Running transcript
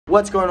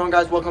What's going on,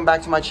 guys? Welcome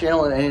back to my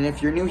channel, and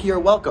if you're new here,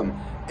 welcome.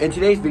 In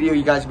today's video,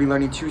 you guys will be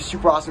learning two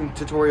super awesome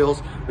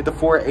tutorials with the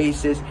 4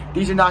 aces.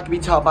 These are not going to be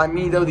taught by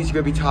me, though. These are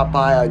going to be taught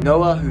by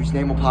Noah, whose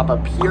name will pop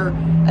up here.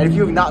 And if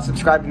you have not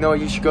subscribed to Noah,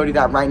 you should go do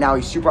that right now.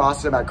 He's super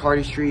awesome at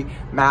cardistry,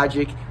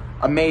 magic,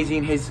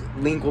 amazing. His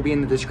link will be in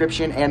the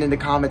description and in the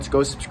comments.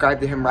 Go subscribe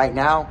to him right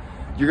now.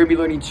 You're going to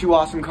be learning two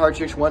awesome card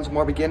tricks. One's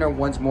more beginner,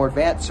 one's more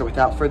advanced. So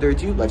without further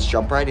ado, let's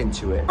jump right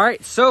into it. All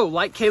right, so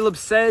like Caleb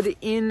said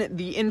in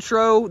the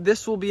intro,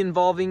 this will be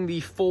involving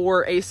the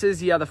 4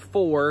 aces. Yeah, the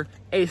 4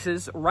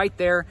 aces right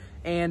there.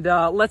 And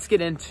let's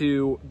get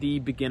into the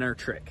beginner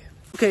trick.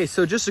 Okay,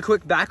 so just a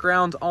quick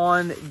background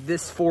on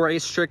this 4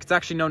 ace trick. It's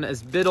actually known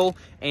as Biddle,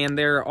 and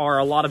there are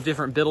a lot of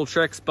different Biddle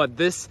tricks, but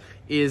this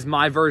is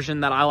my version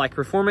that I like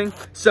performing.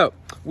 So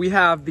we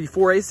have the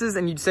 4 aces,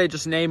 and you'd say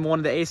just name one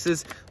of the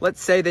aces.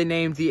 Let's say they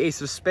named the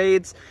ace of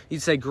spades.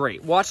 You'd say,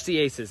 great, watch the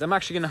aces. I'm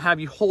actually gonna have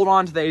you hold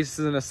on to the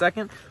aces in a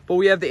second, but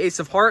we have the ace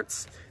of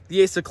hearts,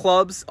 the ace of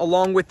clubs,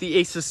 along with the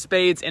ace of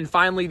spades, and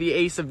finally the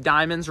ace of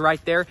diamonds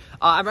right there.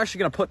 I'm actually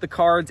gonna put the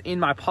cards in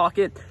my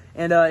pocket.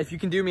 And if you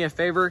can do me a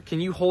favor,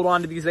 can you hold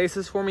on to these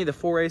aces for me, the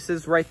 4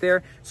 aces right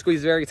there?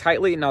 Squeeze very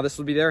tightly. Now this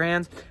will be their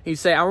hands. And you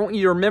say, I want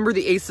you to remember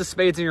the ace of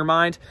spades in your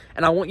mind,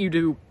 and I want you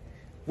to,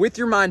 with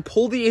your mind,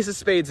 pull the ace of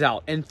spades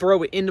out and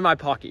throw it into my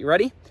pocket. You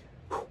ready?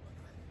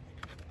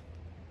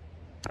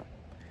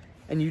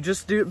 And you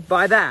just do it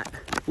by that.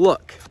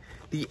 Look,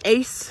 the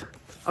ace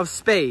of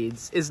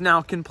spades is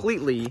now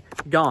completely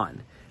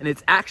gone. And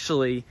it's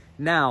actually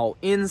now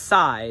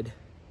inside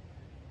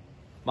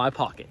my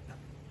pocket.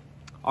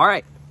 All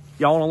right.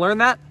 Y'all want to learn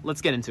that?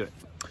 Let's get into it.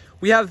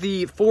 We have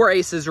the 4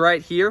 aces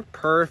right here.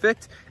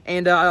 Perfect.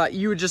 And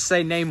you would just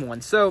say name one.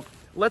 So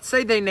let's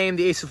say they name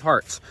the ace of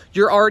hearts.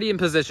 You're already in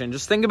position.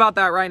 Just think about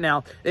that right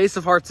now. The ace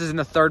of hearts is in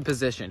the 3rd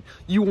position.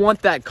 You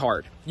want that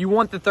card. You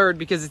want the 3rd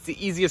because it's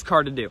the easiest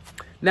card to do.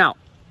 Now,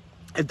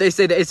 if they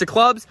say the ace of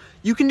clubs,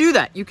 you can do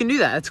that. You can do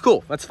that. That's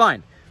cool. That's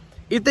fine.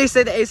 If they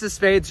say the ace of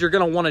spades, you're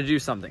going to want to do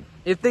something.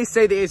 If they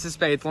say the ace of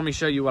spades, let me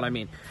show you what I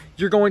mean.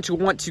 You're going to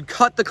want to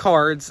cut the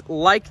cards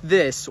like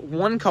this,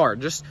 one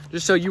card, just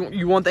so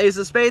you want the ace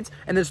of spades,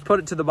 and then just put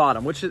it to the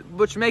bottom, which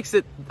makes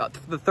it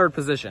the 3rd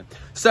position.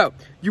 So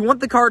you want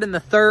the card in the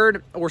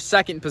 3rd or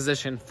 2nd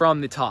position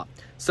from the top.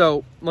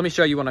 So let me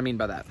show you what I mean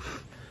by that.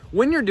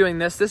 When you're doing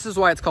this, this is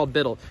why it's called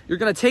Biddle. You're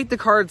going to take the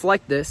cards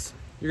like this.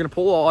 You're going to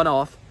pull one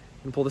off.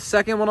 And pull the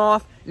 2nd one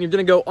off, and you're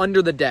going to go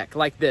under the deck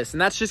like this. And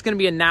that's just going to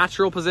be a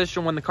natural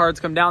position when the cards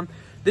come down.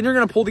 Then you're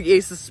going to pull the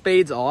ace of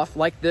spades off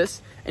like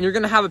this, and you're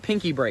going to have a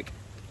pinky break.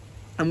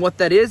 And what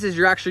that is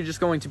you're actually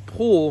just going to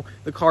pull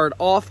the card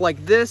off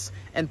like this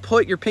and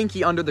put your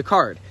pinky under the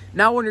card.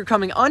 Now when you're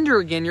coming under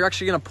again, you're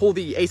actually going to pull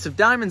the ace of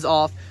diamonds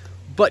off,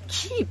 but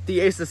keep the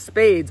ace of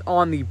spades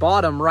on the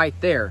bottom right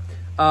there.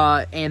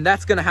 And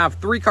that's going to have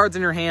 3 cards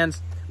in your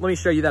hands. Let me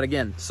show you that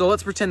again. So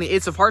let's pretend the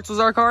ace of hearts was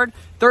our card.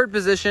 3rd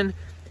position.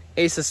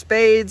 Ace of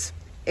spades,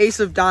 ace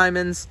of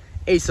diamonds,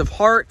 ace of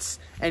hearts,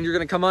 and you're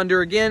going to come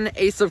under again,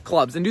 ace of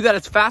clubs. And do that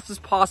as fast as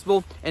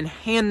possible and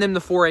hand them the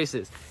 4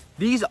 aces.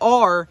 These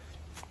are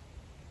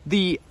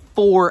the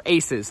 4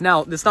 aces.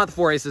 Now, it's not the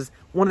 4 aces.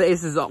 One of the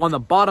aces is on the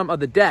bottom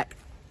of the deck,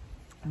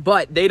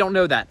 but they don't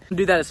know that.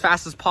 Do that as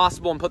fast as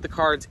possible and put the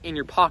cards in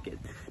your pocket.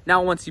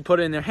 Now, once you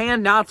put it in their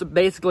hand, now it's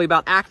basically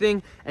about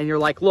acting, and you're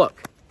like,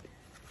 look,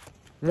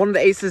 one of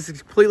the aces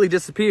has completely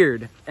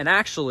disappeared, and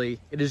actually,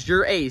 it is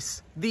your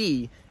ace,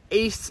 the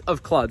ace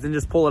of clubs, and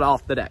just pull it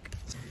off the deck.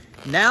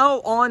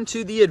 Now on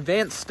to the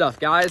advanced stuff,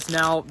 guys.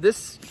 Now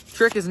this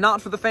trick is not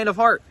for the faint of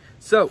heart,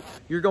 so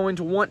you're going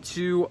to want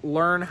to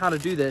learn how to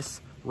do this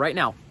right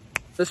now.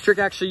 This trick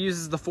actually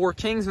uses the 4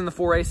 kings and the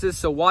 4 aces,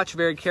 so watch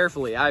very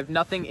carefully. I have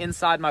nothing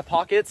inside my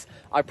pockets,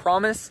 I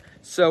promise.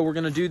 So we're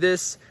gonna do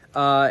this,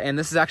 and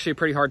this is actually a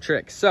pretty hard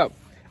trick. So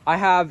I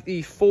have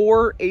the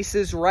 4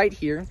 aces right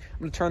here. I'm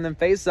gonna turn them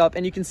face up,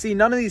 and you can see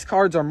none of these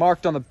cards are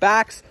marked on the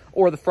backs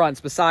or the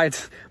fronts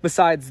besides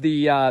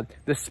the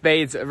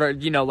spades,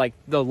 you know, like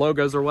the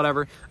logos or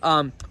whatever.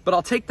 But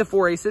I'll take the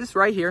 4 aces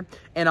right here,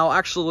 and I'll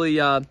actually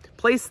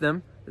place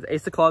them, the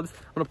ace of clubs,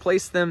 I'm gonna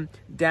place them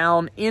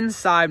down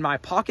inside my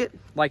pocket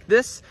like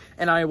this,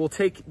 and I will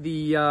take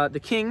the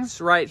kings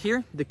right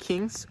here, the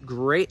kings,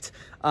 great.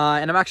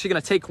 And I'm actually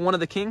gonna take one of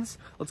the kings.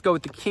 Let's go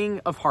with the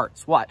king of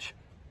hearts, watch.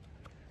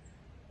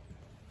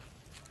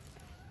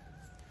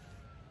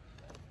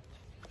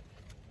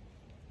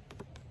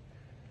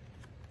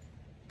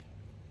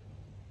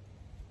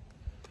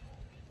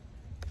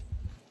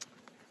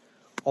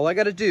 All I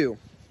got to do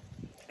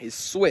is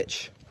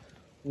switch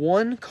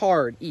 1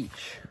 card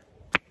each.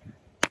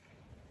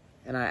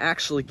 And I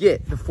actually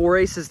get the 4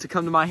 aces to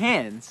come to my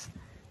hands.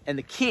 And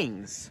the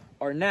kings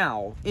are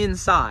now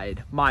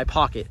inside my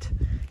pocket.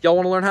 Y'all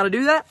want to learn how to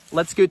do that?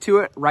 Let's go to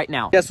it right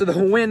now. Yeah, so the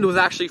wind was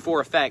actually for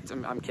effect.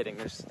 I'm kidding.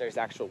 There's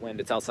actual wind.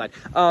 It's outside.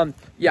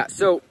 Yeah,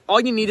 so all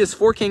you need is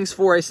 4 kings,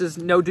 4 aces.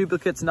 No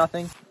duplicates,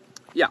 nothing.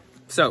 Yeah,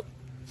 so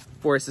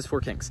 4 aces,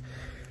 4 kings.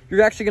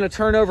 You're actually going to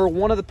turn over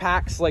one of the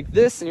packs like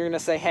this, and you're going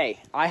to say,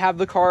 hey, I have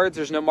the cards.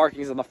 There's no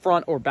markings on the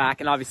front or back.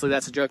 And obviously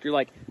that's a joke. You're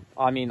like,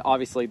 I mean,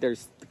 obviously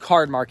there's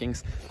card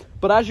markings.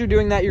 But as you're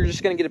doing that, you're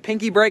just gonna get a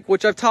pinky break,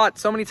 which I've taught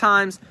so many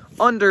times,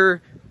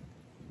 under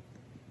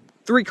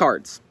 3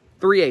 cards,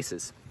 3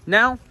 aces.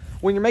 Now,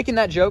 when you're making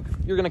that joke,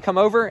 you're gonna come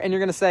over and you're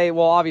gonna say,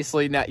 well,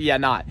 obviously, not.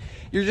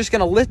 You're just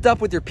gonna lift up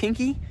with your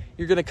pinky.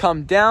 You're gonna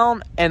come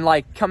down and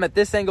like come at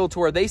this angle to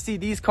where they see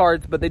these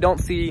cards, but they don't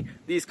see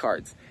these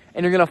cards.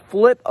 And you're gonna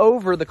flip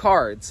over the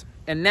cards.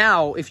 And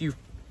now, if you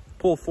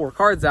pull 4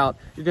 cards out,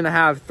 you're gonna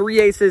have 3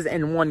 aces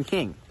and 1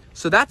 king.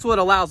 So that's what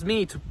allows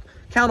me to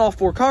count all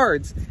 4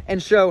 cards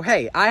and show,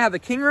 hey, I have a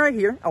king right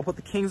here. I'll put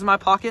the kings in my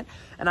pocket,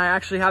 and I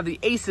actually have the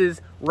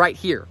aces right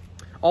here.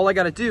 All I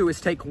gotta do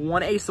is take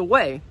 1 ace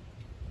away,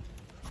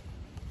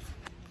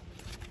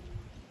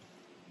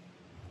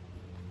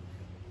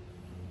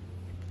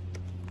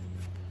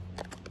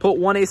 put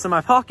 1 ace in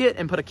my pocket,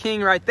 and put a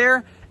king right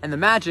there, and the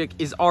magic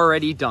is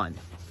already done.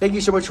 Thank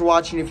you so much for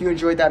watching. If you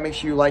enjoyed that, make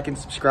sure you like and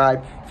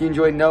subscribe. If you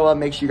enjoyed Noah,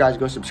 make sure you guys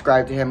go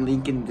subscribe to him.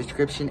 Link in the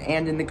description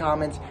and in the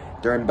comments.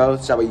 They're in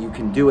both, so that way you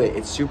can do it.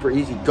 It's super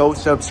easy. Go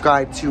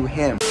subscribe to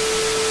him.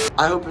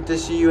 I hope to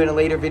see you in a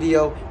later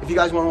video. If you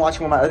guys want to watch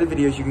one of my other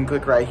videos, you can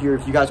click right here.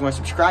 If you guys want to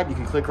subscribe, you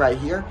can click right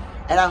here.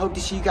 And I hope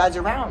to see you guys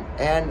around.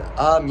 And,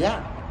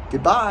 yeah,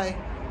 goodbye.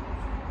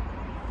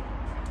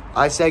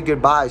 I said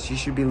goodbye, so you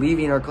should be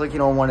leaving or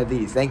clicking on one of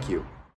these. Thank you.